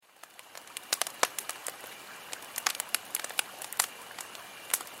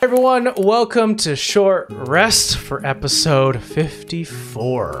Everyone, welcome to Short Rest for episode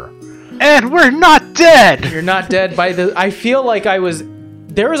 54. And we're not dead! You're not dead by the... I feel like I was...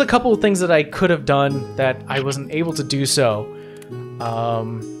 There was a couple of things that I could have done that I wasn't able to do so.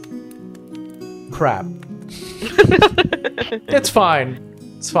 Crap. It's fine.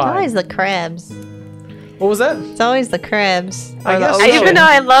 It's fine. It's always the crabs. What was that? It's always the crabs. I guess the so. ocean. Even though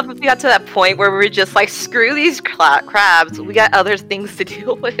I love if we got to that point where we're just like, screw these crabs, we got other things to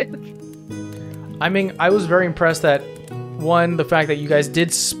deal with. I mean, I was very impressed that, one, the fact that you guys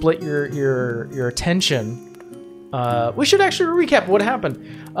did split your attention. We should actually recap what happened.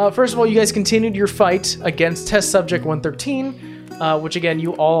 First of all, you guys continued your fight against Test Subject 113, which again,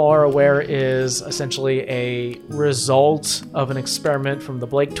 you all are aware is essentially a result of an experiment from the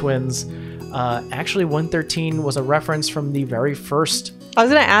Blake twins. Actually, 113 was a reference from the very first. I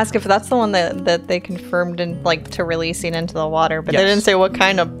was gonna ask if that's the one that they confirmed in to releasing into the water, but Yes. they didn't say what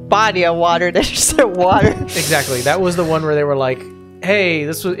kind of body of water. They just said water. Exactly. That was the one where they were like, "Hey,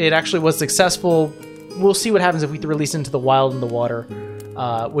 it actually was successful. We'll see what happens if we release into the wild in the water,"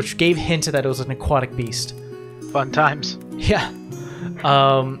 which gave hint that it was an aquatic beast. Fun times. Yeah.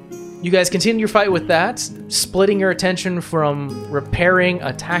 You guys continue your fight with that, splitting your attention from repairing,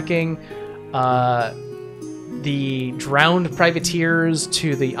 attacking the drowned privateers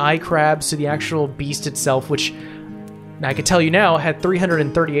to the eye crabs to the actual beast itself, which I could tell you now had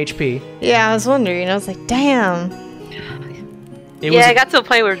 330 HP. Yeah, I was wondering. I was like, damn. I got to a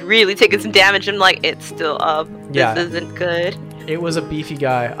point where it was really taking some damage. I'm like, it's still up. Yeah. This isn't good. It was a beefy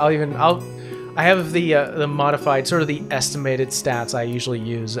guy. I have the modified, sort of the estimated stats I usually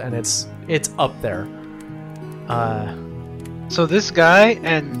use, and it's up there. So this guy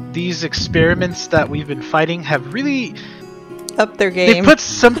and these experiments that we've been fighting have really Up their game.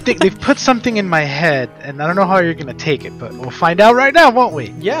 they've put something in my head, and I don't know how you're gonna take it, but we'll find out right now, won't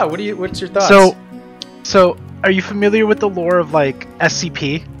we? Yeah. What's your thoughts? So are you familiar with the lore of like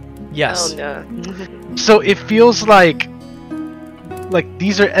SCP? Yes. Oh no. So it feels like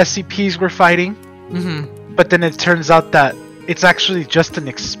these are SCPs we're fighting, Mm-hmm. but then it turns out that it's actually just an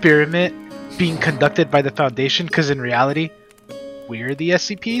experiment being conducted by the Foundation, because in reality, we're the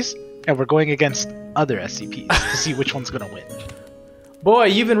SCPs, and we're going against other SCPs to see which one's gonna win. Boy,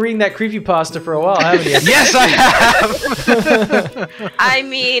 you've been reading that creepypasta for a while, haven't you? Yes, I have! I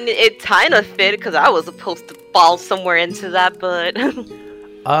mean, it kind of fit because I was supposed to fall somewhere into that, but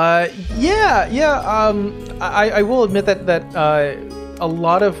I will admit that a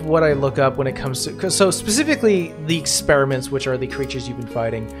lot of what I look up when it comes to... So specifically, the experiments, which are the creatures you've been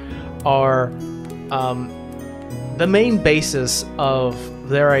fighting, are the main basis of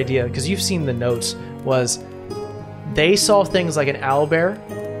their idea, because you've seen the notes, was they saw things like an owlbear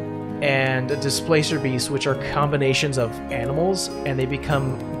and a displacer beast, which are combinations of animals, and they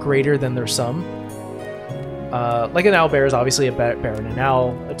become greater than their sum. Like an owlbear is obviously a bear and an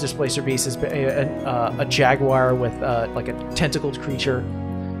owl. A displacer beast is a jaguar with like a tentacled creature.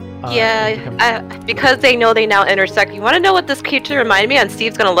 Because they know they now intersect. You want to know what this creature reminded me of? And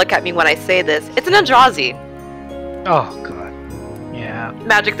Steve's gonna look at me when I say this. It's an Andrazi. Oh, God. Yeah.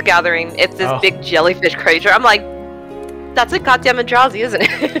 Magic the Gathering. It's this big jellyfish creature. I'm like, that's a goddamn Andrazi, isn't it?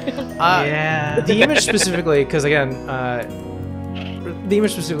 Yeah. The image specifically, because again, the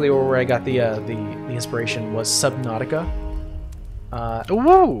image specifically where I got the inspiration was Subnautica.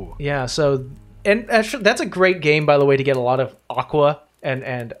 Woo! Yeah, so... And actually, that's a great game, by the way, to get a lot of aqua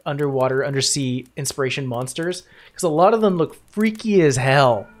and underwater, undersea inspiration monsters, because a lot of them look freaky as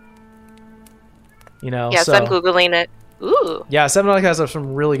hell. You know, Yes, so, I'm Googling it. Ooh. Yeah, Subnautica has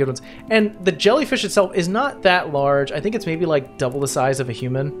some really good ones. And the jellyfish itself is not that large. I think it's maybe like double the size of a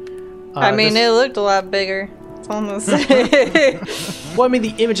human. I mean, it looked a lot bigger. It's almost... yeah. Well, I mean,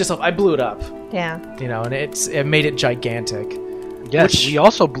 the image itself, I blew it up. Yeah. You know, and it made it gigantic. Yes, we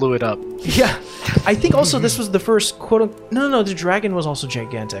also blew it up. Yeah. I think also this was the first quote... No, the dragon was also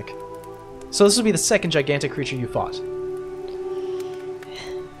gigantic. So this will be the second gigantic creature you fought.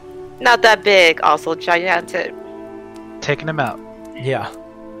 Not that big, also gigantic. Taking him out. Yeah.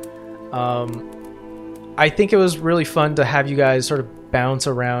 I think it was really fun to have you guys sort of bounce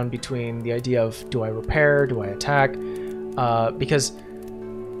around between the idea of, do I repair, do I attack? Because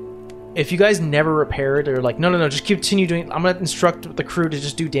if you guys never repaired, or like, no, just continue doing... I'm going to instruct the crew to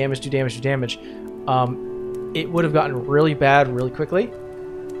just do damage, it would have gotten really bad really quickly.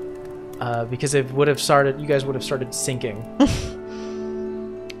 Because it would have started... You guys would have started sinking.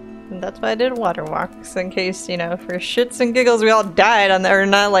 And that's why I did water walks, in case, you know, for shits and giggles we all died on there, or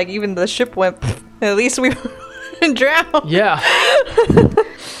not like even the ship went, at least we didn't drown. Yeah.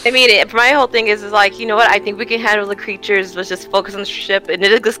 I mean, my whole thing is like, you know what? I think we can handle the creatures. Let's just focus on the ship. And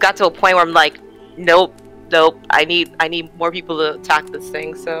it just got to a point where I'm like, nope. I need more people to attack this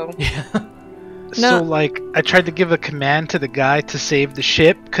thing. So Yeah. So, like, I tried to give a command to the guy to save the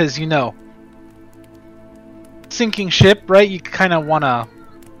ship, because, sinking ship, right? You kind of want to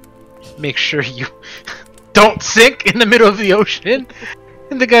make sure you don't sink in the middle of the ocean.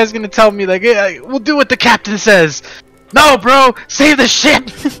 And the guy's going to tell me, like, hey, we'll do what the captain says. No, bro, save the ship!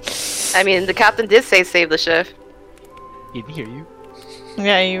 I mean, the captain did say save the ship. He didn't hear you.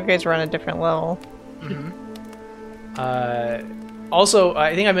 Yeah, you guys were on a different level. Mm-hmm. Also,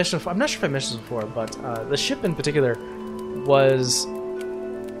 I think I mentioned. I'm not sure if I mentioned this before, but the ship in particular was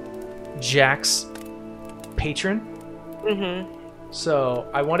Jack's patron. Mm-hmm. So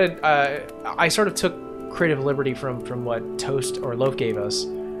I wanted. I sort of took creative liberty from what Toast or Loaf gave us,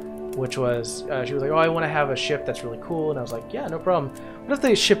 which was she was like, "Oh, I want to have a ship that's really cool," and I was like, "Yeah, no problem." What if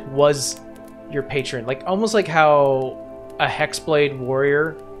the ship was your patron, like almost like how a Hexblade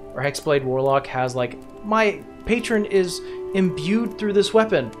warrior or Hexblade warlock has like, my patron is imbued through this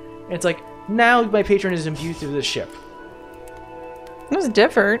weapon, and it's like, now my patron is imbued through this ship. It was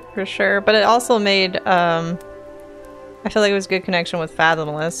different for sure, but it also made I feel like it was a good connection with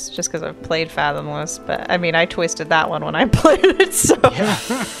Fathomless, just because I've played Fathomless. But I mean, I twisted that one when I played it. So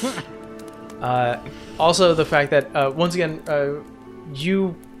yeah. Also, the fact that once again,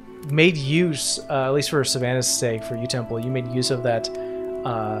 you made use, at least for Savannah's sake, for you Temple, you made use of that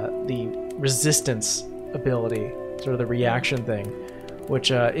the resistance ability, sort of the reaction thing,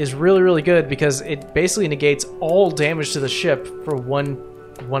 which is really, really good because it basically negates all damage to the ship for one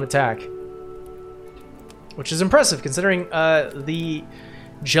attack, which is impressive considering the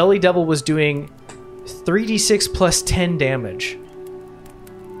Jelly Devil was doing 3d6 plus 10 damage.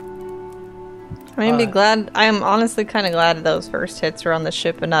 I am honestly kind of glad those first hits were on the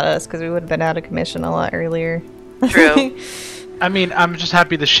ship and not us, because we would have been out of commission a lot earlier. True. I mean, I'm just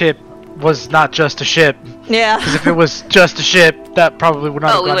happy the ship was not just a ship. Yeah. Because if it was just a ship, that probably would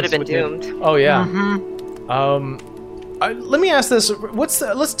not. Oh, we would have been doomed. Oh yeah. Mm-hmm. Let me ask this: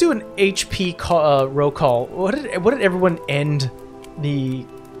 let's do an HP roll call. What did everyone end the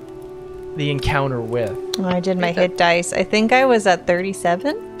encounter with? Oh, I did my hit dice. I think I was at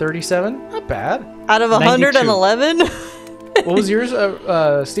 37. 37? Not bad. Out of 111. What was yours,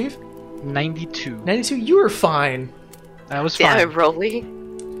 Steve? 92. 92. You were fine. That was fine. Damn it, Rolly.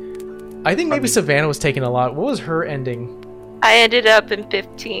 I think maybe Savannah was taking a lot. What was her ending? I ended up in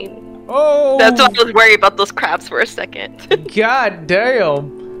 15. Oh! That's why I was worried about those crabs for a second. God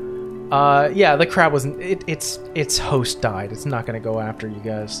damn. Yeah, the crab wasn't. Its host died. It's not going to go after you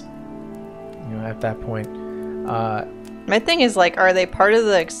guys. At that point. My thing is, like, are they part of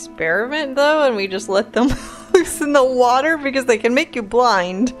the experiment though, and we just let them loose in the water because they can make you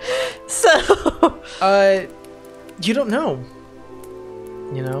blind? So. You don't know.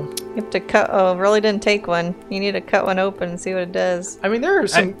 You have to cut. Oh, really didn't take one. You need to cut one open and see what it does. I mean, there are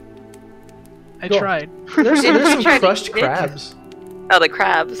some. I tried. There's some tried to crushed eat it. crabs. Oh, the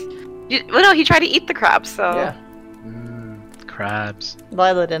crabs. Well, no, he tried to eat the crabs, so... Yeah. Crabs.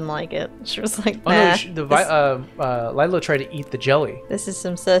 Lila didn't like it. She was like, Oh nah, no, Lilo tried to eat the jelly. this is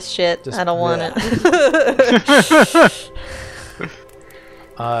some sus shit. Just- I don't want yeah.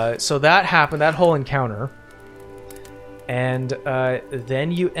 it. So that happened, that whole encounter. And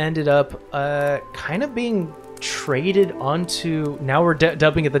then you ended up kind of being traded onto... Now we're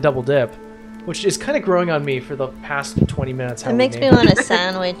dubbing it the double dip, which is kind of growing on me for the past 20 minutes. It makes me want a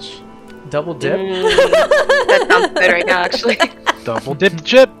sandwich. Double dip? That sounds good right now, actually. Double dip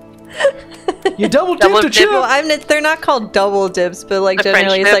chip. You double Double dipped a dip. chip? Well, they're not called double dips, but like The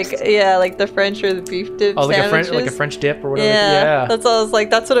generally French it's like, yeah, like the French or the beef dip Oh, like sandwiches. a French dip or whatever. Yeah, that's all I was like.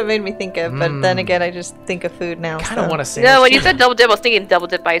 That's what it made me think of. But then again, I just think of food now. Kind of so. want to say. No, when you said double dip, I was thinking double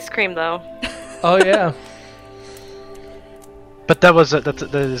dip ice cream, though. Oh yeah. But that is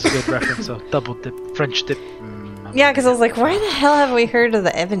a good reference. So double dip, French dip. Yeah, because I was like, where the hell have we heard of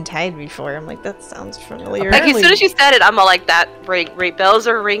the Eventide before? I'm like, that sounds familiar. Like, as soon as you said it, I'm all like, that bells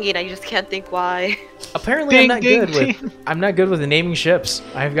are ringing, I just can't think why. Apparently, Ding, I'm not good with naming ships.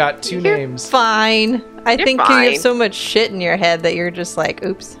 I've got two You're names. fine. I You're think you fine. have so much shit in your head that you're just like,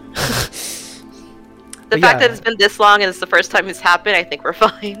 oops. The But fact yeah. that it's been this long and it's the first time it's happened, I think we're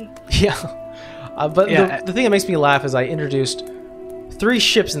fine. Yeah. But Yeah. the thing that makes me laugh is I introduced 3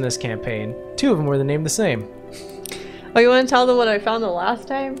 ships in this campaign. 2 of them were the name the same. Oh, you want to tell them what I found the last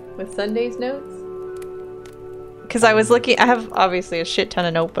time with Sunday's notes? Because I was looking, I have obviously a shit ton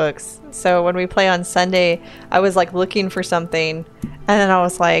of notebooks. So when we play on Sunday, I was like looking for something. And then I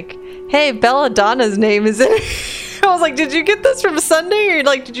was like, hey, Belladonna's name is in it. I I was like, did you get this from Sunday, or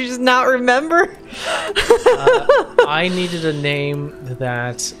like, did you just not remember? I needed a name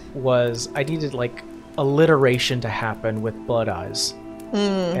that was. I needed like alliteration to happen with Blood Eyes,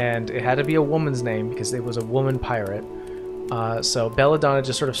 and it had to be a woman's name because it was a woman pirate. So Belladonna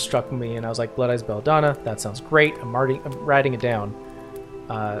just sort of struck me, and I was like, Blood Eyes Belladonna. That sounds great. I'm writing it down.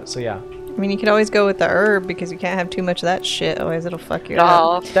 So yeah. I mean, you could always go with the herb because you can't have too much of that shit, otherwise it'll fuck you up.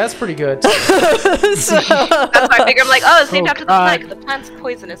 Oh, That's pretty good. So, that's why I figure I'm like, oh, it's named after the God. plant. 'Cause the plant's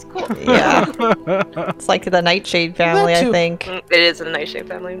poisonous. Cool. yeah. It's like the Nightshade family, That I too. think. It is a nightshade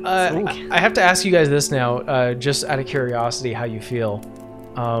family. I have to ask you guys this now, just out of curiosity, how you feel.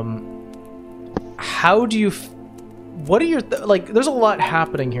 How do you? What are your like? There's a lot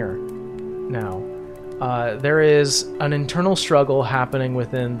happening here now. There is an internal struggle happening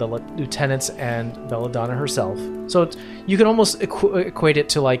within the lieutenants and Belladonna herself. So you can almost equate it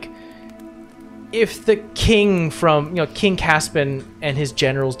to like if the king from King Caspian and his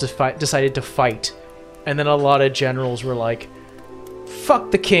generals decided to fight, and then a lot of generals were like,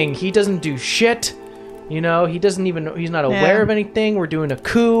 "Fuck the king! He doesn't do shit. He doesn't even know. He's not aware of anything. We're doing a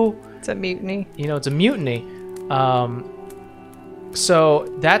coup. It's a mutiny. It's a mutiny." So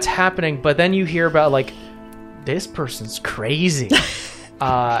that's happening, but then you hear about like this person's crazy,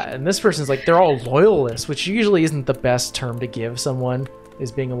 and this person's like they're all loyalists, which usually isn't the best term to give someone is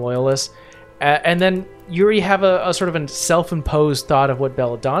being a loyalist. And then you already have a sort of a self-imposed thought of what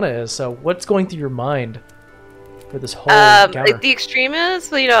Belladonna is. So what's going through your mind for this whole encounter? Like the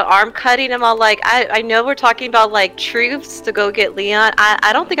extremists, arm cutting. I'm all like, I know we're talking about like troops to go get Leon.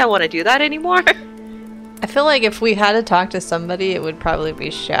 I don't think I want to do that anymore. I feel like if we had to talk to somebody, it would probably be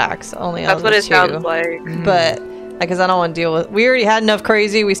Shax. Only That's on what the it sounds two. like. But because I don't want to deal with. We already had enough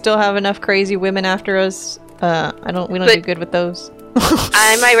crazy. We still have enough crazy women after us. We don't do good with those.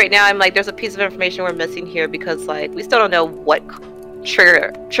 I'm like, there's a piece of information we're missing here because like we still don't know what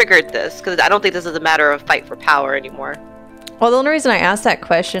triggered this because I don't think this is a matter of fight for power anymore. Well, the only reason I asked that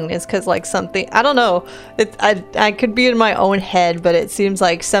question is because like something I don't know. I could be in my own head, but it seems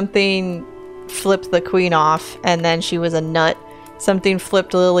like something flipped the queen off, and then she was a nut. Something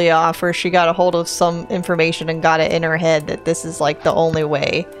flipped Lily off, or she got a hold of some information and got it in her head that this is like the only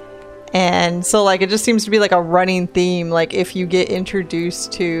way. And so like it just seems to be like a running theme, like if you get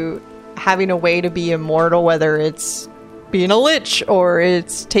introduced to having a way to be immortal, whether it's being a lich or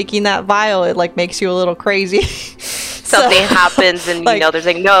it's taking that vial, it like makes you a little crazy. Something happens and like, there's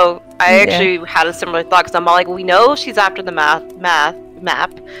like no, I actually had a similar thought because I'm all like, we know she's after the map,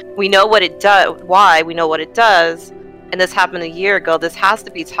 we know what it does, why, we know what it does, and this happened a year ago. This has to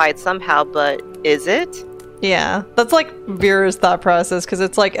be tied somehow, but is it? Yeah, that's like Vera's thought process, because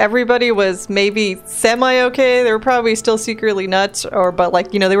it's like everybody was maybe semi-okay. They were probably still secretly nuts, but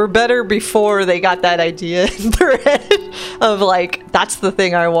like, they were better before they got that idea in their head of like, that's the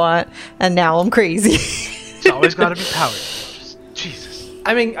thing I want, and now I'm crazy. It's always got to be power. Jesus.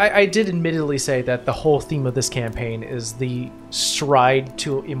 I mean, I did admittedly say that the whole theme of this campaign is the stride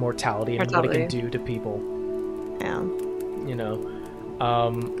to immortality and what it can do to people. Yeah.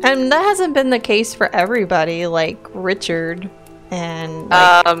 And that hasn't been the case for everybody, like Richard and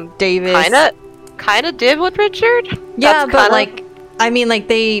like Davis. Kind of did with Richard. Yeah, but like, I mean, like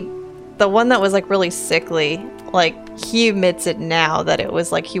the one that was like really sickly, like he admits it now that it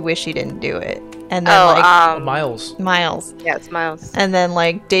was like he wished he didn't do it. And then Miles. Yeah, it's Miles. And then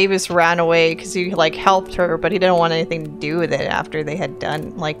like Davis ran away because he like helped her, but he didn't want anything to do with it after they had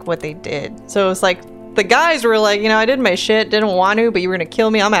done like what they did. So it was like the guys were like, I did my shit, didn't want to, but you were gonna kill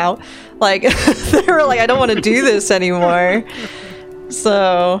me, I'm out. Like they were like, I don't want to do this anymore.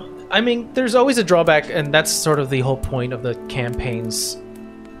 So I mean, there's always a drawback, and that's sort of the whole point of the campaign's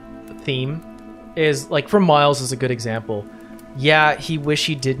theme. Is like, for Miles is a good example. Yeah, he wished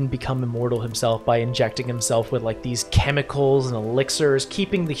he didn't become immortal himself by injecting himself with like these chemicals and elixirs,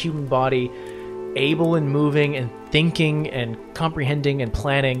 keeping the human body able and moving and thinking and comprehending and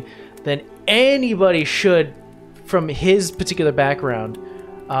planning than anybody should from his particular background.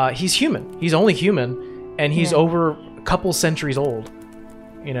 He's human. He's only human, and he's over a couple centuries old.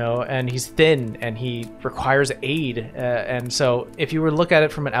 And he's thin, and he requires aid. And so if you were to look at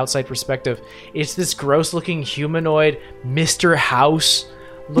it from an outside perspective, it's this gross-looking humanoid Mr.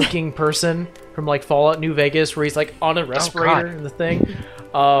 House-looking person from, like, Fallout New Vegas, where he's, like, on a respirator and the thing.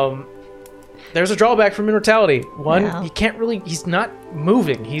 There's a drawback from immortality. One, he can't really... He's not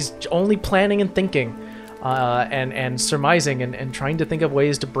moving. He's only planning and thinking and surmising and trying to think of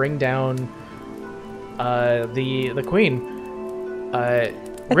ways to bring down the queen.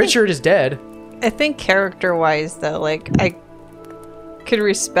 Richard is dead. I think character-wise, though, like could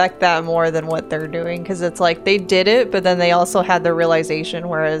respect that more than what they're doing, because it's like they did it, but then they also had the realization,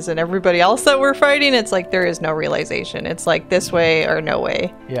 whereas in everybody else that we're fighting, it's like there is no realization. It's like this way or no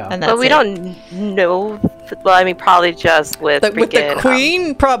way. Yeah. And that's But we don't know. Well, I mean, probably just with with the freaking,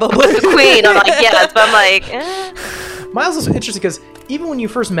 queen, probably. With the queen, I'm like, yes, but I'm like, Miles is interesting because even when you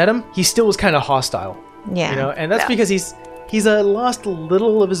first met him, he still was kind of hostile. Yeah. You know, and that's Yeah. because he's lost a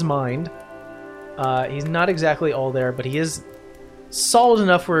little of his mind. He's not exactly all there, but he is solid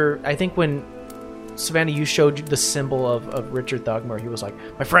enough where I think when Savannah, you showed the symbol of Richard Thugmore, he was like,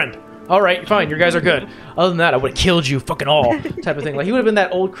 my friend. All right, fine, your guys are good. Other than that, I would have killed you, fucking all, type of thing. Like he would have been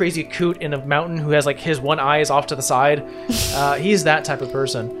that old crazy coot in a mountain who has like his one eye is off to the side. He's that type of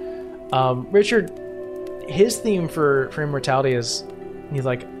person. Richard, his theme for immortality is, he's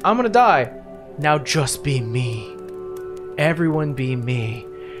like, I'm gonna die. Now just be me. Everyone be me.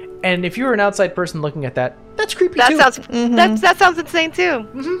 And if you were an outside person looking at that, that's creepy that too. sounds that sounds insane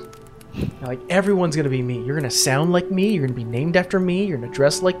too. Like everyone's gonna be me. You're gonna sound like me. You're gonna be named after me. You're gonna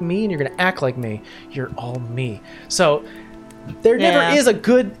dress like me, and you're gonna act like me. You're all me. So there never is a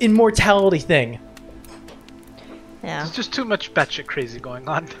good immortality thing. Yeah. There's just too much batshit crazy going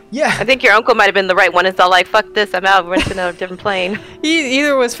on. Yeah. I think your uncle might have been the right one. It's all like, fuck this, I'm out. We're into a different plane. He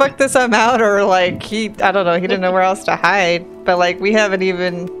either was fuck this, I'm out, or like I don't know, he didn't know where else to hide. But like we haven't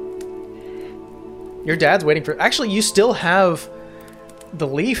even. Your dad's waiting for. Actually, you still have the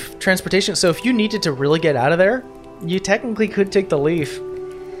Leaf transportation. So if you needed to really get out of there, you technically could take the Leaf.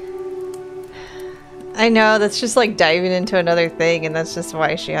 I know, that's just like diving into another thing, and that's just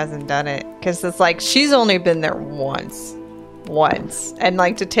why she hasn't done it. Because it's like she's only been there once. And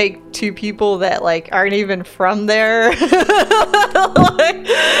like to take two people that like aren't even from there,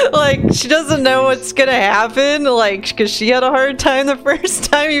 like she doesn't know what's gonna happen, like because she had a hard time the first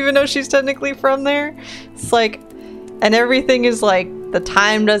time, even though she's technically from there. It's like, and everything is like the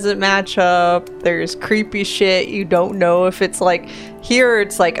time doesn't match up. There's creepy shit. You don't know if it's like here.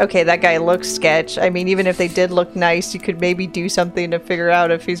 It's like, okay, that guy looks sketch. I mean, even if they did look nice, you could maybe do something to figure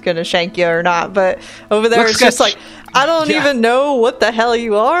out if he's gonna shank you or not. But over there, Looks it's just sketch. like, I don't even know what the hell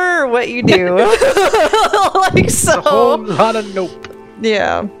you are or what you do. Like, so. A whole lot of nope.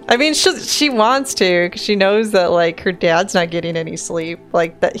 Yeah. I mean, she wants to, because she knows that, like, her dad's not getting any sleep.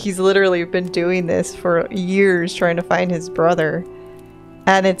 Like, that he's literally been doing this for years trying to find his brother.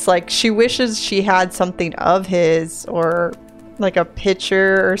 And it's like, she wishes she had something of his, or, like, a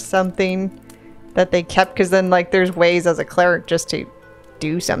picture or something that they kept, because then, like, there's ways as a cleric just to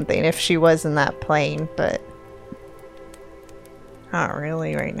do something if she was in that plane, but not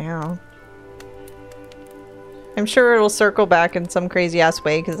really right now. I'm sure it'll circle back in some crazy ass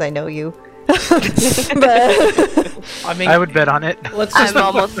way because I know you. But I mean, I would bet on it. let's just I'm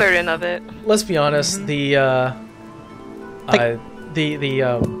almost certain of it. let's be honest. There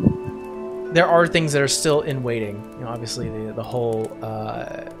are things that are still in waiting. You know, obviously the whole.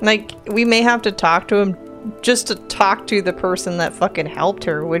 like, we may have to talk to him. Just to talk to the person that fucking helped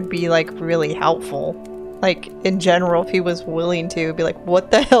her would be like really helpful. Like, in general, if he was willing to be like,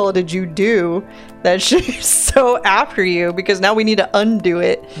 what the hell did you do that she's so after you? Because now we need to undo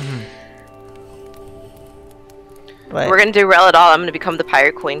it. Mm-hmm. But We're gonna derail it all. I'm gonna become the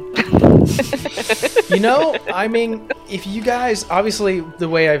pirate queen. You know, I mean, if you guys, obviously, the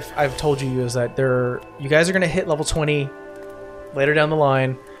way I've told you is that you guys are gonna hit level 20 later down the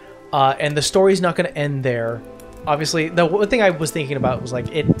line, and the story's not gonna end there. Obviously, the one thing I was thinking about was like,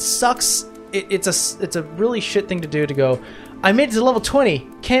 it sucks. It's a really shit thing to do to go, I made it to level 20,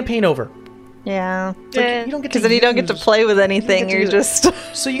 campaign over. yeah. It's like, you don't get Because to then you don't get to use- play with anything. to You're use it. just...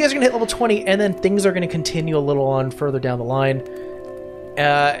 So you guys are gonna hit level 20, and then things are gonna continue a little on further down the line,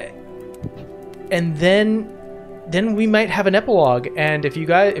 and then we might have an epilogue. And if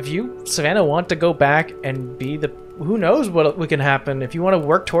you Savannah want to go back and be the, who knows what can happen. If you want to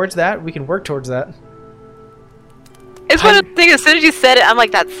work towards that, we can work towards that. It's one of the things, as soon as you said it, I'm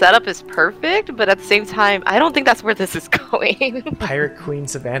like, that setup is perfect, but at the same time, I don't think that's where this is going. Pirate Queen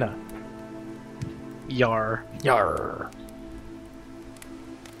Savannah. Yar. Yarr.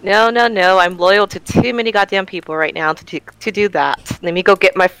 No, I'm loyal to too many goddamn people right now to do that. Let me go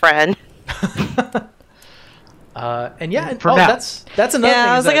get my friend. And yeah, For now. that's another thing.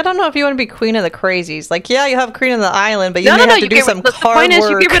 Yeah, I was like, I don't know if you want to be queen of the crazies. Like, yeah, you have queen of the island, but you No, may have to you do get, some the hard point is,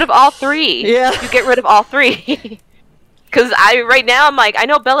 you work. get rid of all three. Yeah. You get rid of all three. Because right now, I'm like, I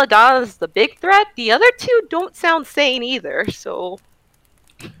know Belladonna is the big threat. The other two don't sound sane either, so...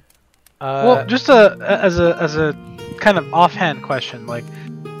 Well, just as a kind of offhand question, like,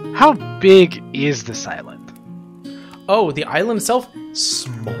 how big is this island? Oh, the island itself,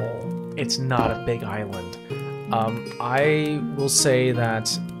 small. It's not a big island. I will say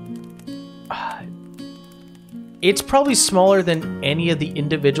that it's probably smaller than any of the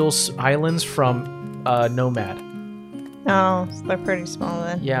individual islands from Nomad. Oh, so they're pretty small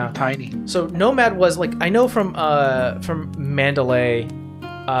then. Yeah, Tiny. so Nomad was like, I know from Mandalay,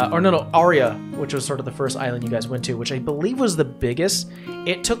 Aria, which was sort of the first island you guys went to, which I believe was the biggest.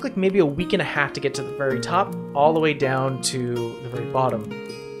 It took like maybe a week and a half to get to the very top, all the way down to the very bottom.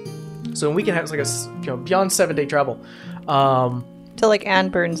 So a week and a half is like beyond 7-day travel. So like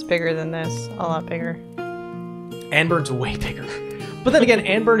Anburn's bigger than this, a lot bigger. Anburn's way bigger. But then again,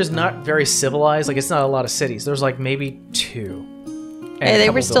 Anburn is not very civilized. Like, it's not a lot of cities. There's like maybe 2. Hey,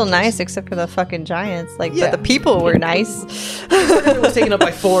 they were still nice except for the fucking giants. Like, Yeah. but the people were nice. It was taken up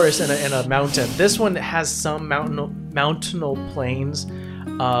by forest and a mountain. This one has some mountainal plains.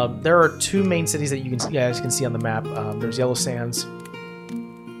 There are 2 main cities that you guys can see on the map. There's Yellow Sands.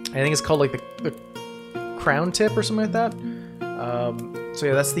 I think it's called like the Crown Tip or something like that. So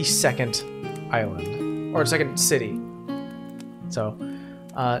yeah, that's the second island or second city. So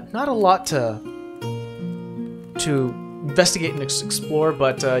not a lot to investigate and explore,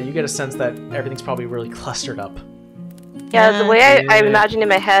 but you get a sense that everything's probably really clustered up. Yeah, the way I imagine in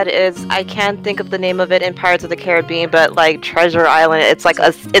my head is I can't think of the name of it in Pirates of the Caribbean, but like Treasure Island, it's like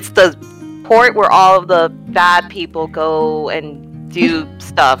it's the port where all of the bad people go and do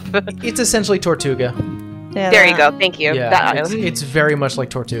stuff. It's essentially Tortuga. Yeah, There you go. Thank you. Yeah, That it's, island. it's very much like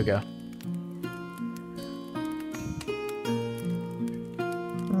Tortuga.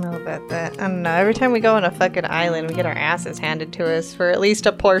 I don't know about that. I don't know. Every time we go on a fucking island, we get our asses handed to us for at least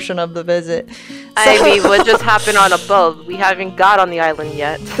a portion of the visit. I mean, what just happened on a boat? We haven't got on the island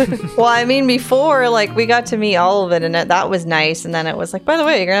yet. Well, I mean, before, like, we got to meet all of it, and that was nice. And then it was like, by the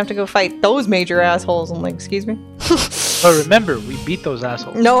way, you're gonna have to go fight those major assholes. I'm like, excuse me? But remember, we beat those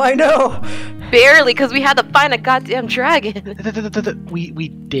assholes. No, I know. Barely, because we had to find a goddamn dragon. We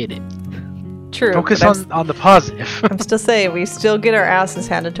did it. True. Focus but on the positive. I'm still saying we still get our asses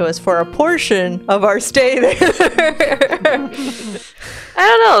handed to us for a portion of our stay there. I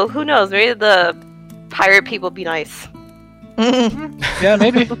don't know. Who knows? Maybe the pirate people be nice. Yeah,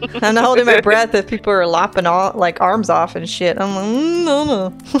 maybe. I'm not holding my breath if people are lopping all, like, arms off and shit. I'm like,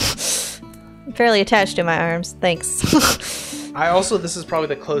 no. I'm fairly attached to my arms. Thanks. This is probably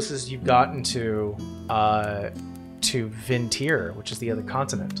the closest you've gotten to Vintier, which is the other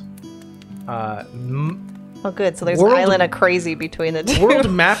continent. Oh, good. So there's World- an island of crazy between the two. World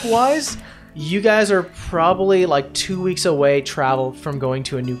map wise, you guys are probably like 2 weeks away travel from going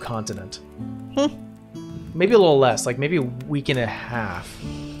to a new continent. Maybe a little less, like maybe a week and a half,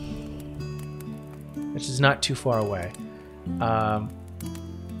 which is not too far away.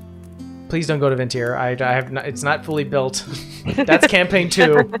 Please don't go to Vintier. I have not, it's not fully built. That's campaign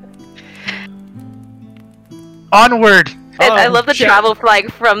 2. Onward. And I love the shit. travel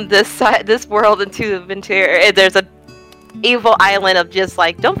flag from this world into Ventura. There's a evil island of just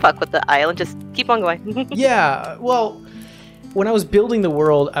like, don't fuck with the island, just keep on going. Yeah, well, when I was building the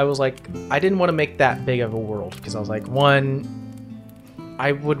world, I was like, I didn't want to make that big of a world because I was like, one,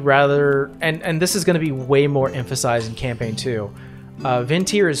 I would rather, and this is going to be way more emphasized in campaign 2.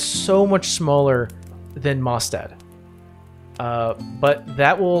 Vintier is so much smaller than Mostead, but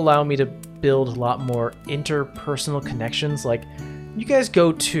that will allow me to build a lot more interpersonal connections. Like, you guys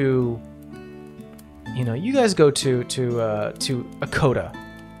go to Akota,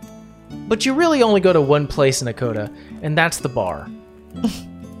 but you really only go to one place in Akota, and that's the bar.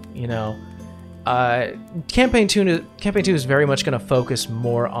 Campaign 2 is very much going to focus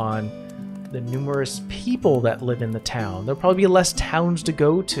more on the numerous people that live in the town. There'll probably be less towns to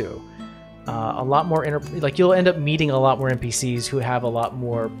go to. A lot more you'll end up meeting a lot more NPCs who have a lot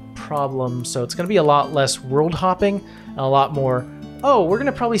more problems. So it's going to be a lot less world hopping and a lot more, oh, we're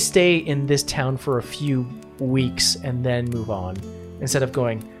going to probably stay in this town for a few weeks and then move on, instead of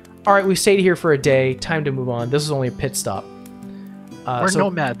going, all right, we've stayed here for a day, time to move on. This is only a pit stop. We're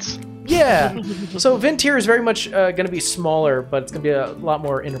nomads. Yeah. So Vintier is very much going to be smaller, but it's going to be a lot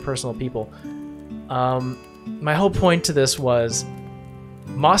more interpersonal people. My whole point to this was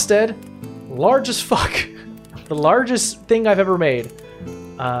Mostead, large as fuck. The largest thing I've ever made.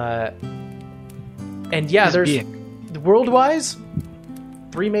 And yeah, It's there's big. world-wise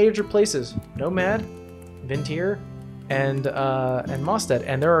 3 major places: Nomad, Vintier, and Mostead.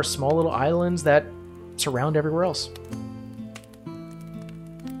 And there are small little islands that surround everywhere else.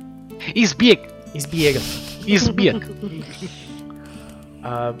 He's big. He's big. He's big.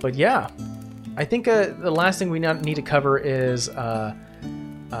 But yeah, I think the last thing we need to cover is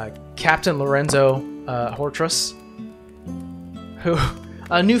Captain Lorenzo Hortrus, who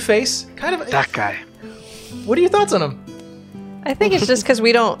a new face, kind of. That guy. What are your thoughts on him? I think it's just because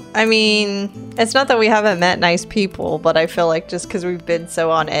we don't. I mean, it's not that we haven't met nice people, but I feel like just because we've been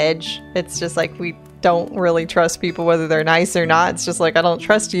so on edge, it's just like we don't really trust people whether they're nice or not. It's just like, I don't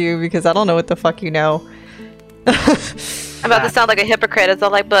trust you because I don't know what the fuck you know. I'm about to sound like a hypocrite. It's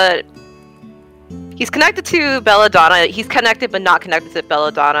all like, but he's connected to Belladonna. He's connected, but not connected to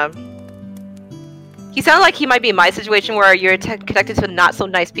Belladonna. He sounds like he might be in my situation where you're connected to not so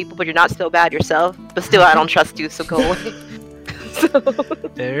nice people, but you're not so bad yourself. But still, I don't trust you, so go away.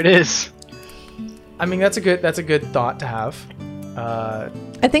 There it is. I mean, that's a good thought to have.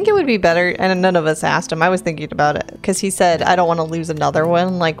 I think it would be better, and none of us asked him. I was thinking about it because he said, "I don't want to lose another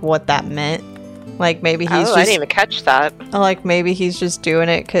one." Like what that meant. Like maybe he's just. I didn't even catch that. Like maybe he's just doing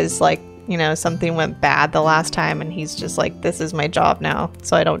it because like, you know, something went bad the last time, and he's just like, "This is my job now,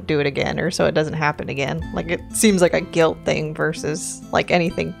 so I don't do it again, or so it doesn't happen again." Like it seems like a guilt thing versus like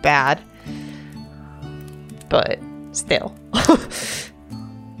anything bad. But still.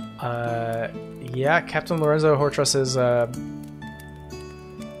 Yeah, Captain Lorenzo Hortrus is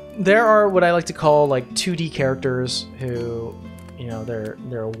there are what I like to call like 2D characters who, you know,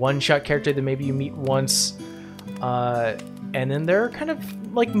 they're a one-shot character that maybe you meet once, and then they're kind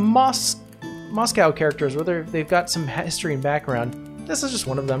of like Moscow characters where they've got some history and background. This is just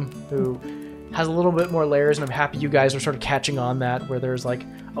one of them who has a little bit more layers, and I'm happy you guys are sort of catching on that, where there's like,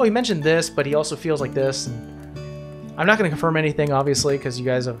 oh, he mentioned this, but he also feels like this. And I'm not going to confirm anything, obviously, because you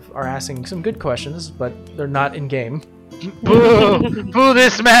guys are asking some good questions, but they're not in game. Boo! Boo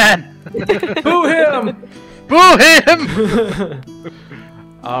this man! Boo him! Boo him!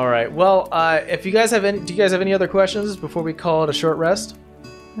 All right. Well, if you guys have any, do you guys have any other questions before we call it a short rest?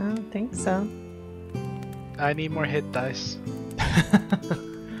 I don't think so. I need more hit dice.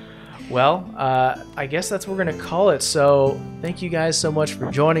 Well, I guess that's what we're going to call it. So thank you guys so much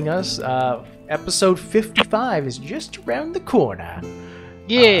for joining us. Episode 55 is just around the corner.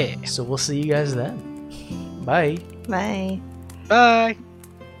 Yeah. So we'll see you guys then. Bye. Bye. Bye.